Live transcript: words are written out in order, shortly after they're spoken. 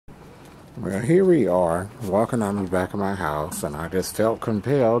Well, here we are, walking on the back of my house, and I just felt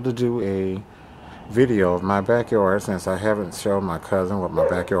compelled to do a video of my backyard since I haven't shown my cousin what my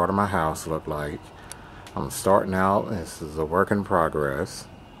backyard of my house looked like. I'm starting out. This is a work in progress.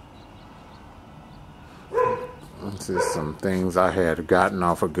 This is some things I had gotten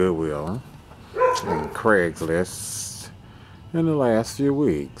off of Goodwill and Craigslist in the last few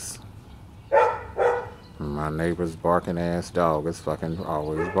weeks. My neighbor's barking ass dog is fucking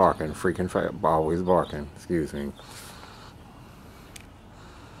always barking, always barking, excuse me.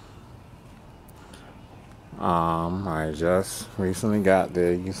 I just recently got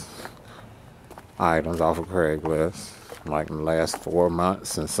these items off of Craigslist, like in the last 4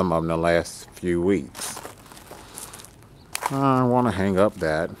 months and some of them in the last few weeks. I want to hang up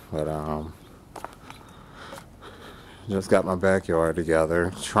that, but just got my backyard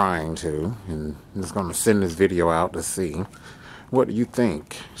together, trying to, and just going to send this video out to see what do you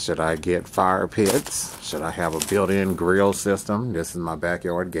think. Should I get fire pits? Should I have a built-in grill system? This is my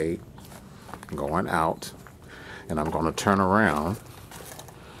backyard gate going out, and I'm going to turn around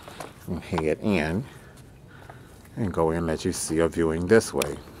and head in and go in and let you see a viewing this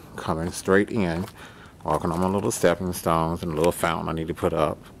way, coming straight in, walking on my little stepping stones and a little fountain I need to put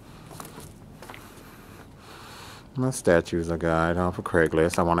up. My statues I got off of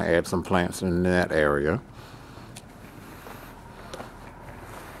Craigslist. I want to add some plants in that area.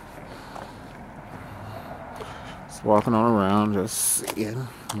 Just walking on around, just seeing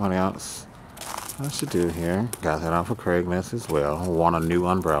what else I should do here. Got that off of Craigslist as well. I want a new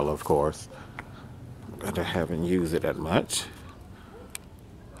umbrella, of course, but I haven't used it that much.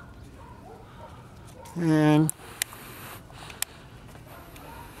 And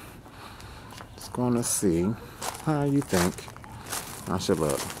just going to see how you think I should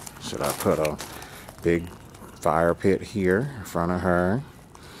look. Should I put a big fire pit here in front of her?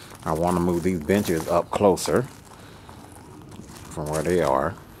 I want to move these benches up closer from where they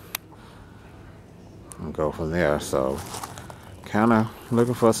are and go from there. So kind of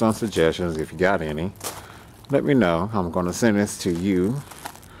looking for some suggestions. If you got any, let me know. I'm going to send this to you,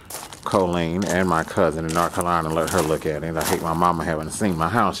 Colleen, and my cousin in North Carolina, and let her look at it. I hate my mama haven't seen my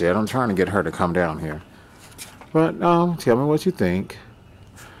house yet. I'm trying to get her to come down here. But tell me what you think,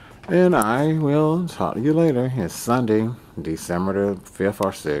 and I will talk to you later. It's Sunday, December the 5th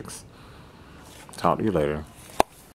or 6th. Talk to you later.